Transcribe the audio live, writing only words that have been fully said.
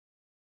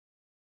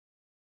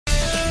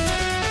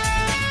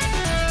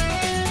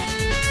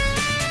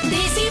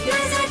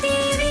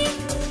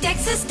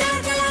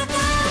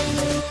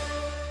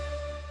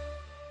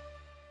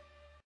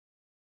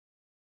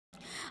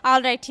All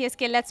right,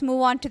 TSK, let's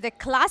move on to the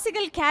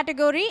classical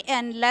category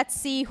and let's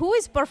see who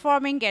is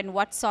performing and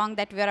what song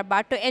that we're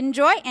about to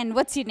enjoy. And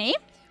what's your name?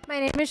 My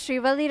name is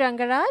Srivalli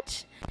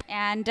Rangaraj.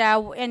 And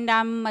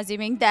I'm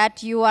assuming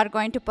that you are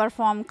going to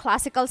perform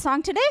classical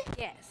song today?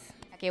 Yes.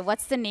 Okay,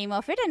 what's the name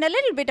of it and a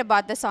little bit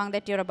about the song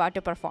that you're about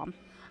to perform?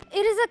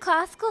 It is a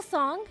classical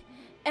song,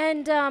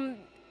 and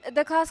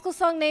the classical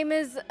song name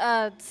is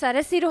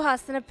Sarasiru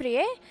Hasana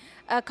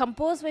Priye,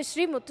 composed by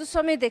Sri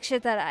Muthuswami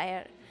Dikshitar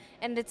Iyer,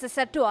 and it's a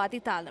set to Adi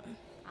Talam.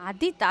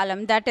 Adi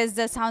Talam, that is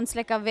sounds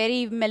like a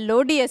very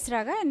melodious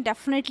raga, and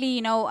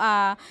definitely,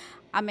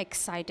 I'm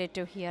excited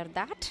to hear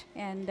that.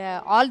 And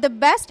all the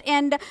best.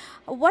 And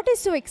what is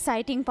so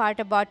exciting part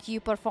about you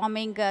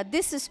performing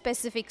this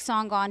specific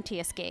song on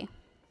TSK?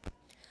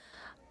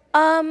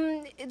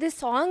 This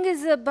song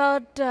is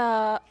about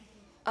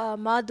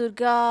Ma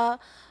Durga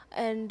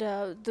and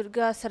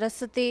Durga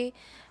Saraswati,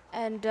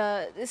 and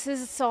this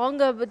is a song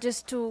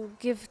just to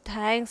give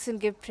thanks and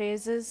give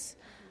praises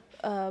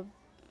for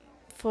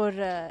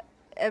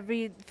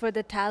for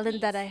the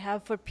talent that I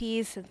have, for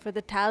peace, and for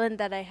the talent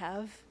that I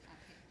have.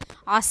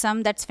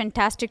 Awesome, that's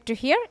fantastic to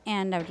hear,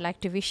 and I would like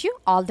to wish you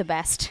all the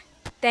best.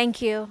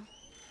 Thank you.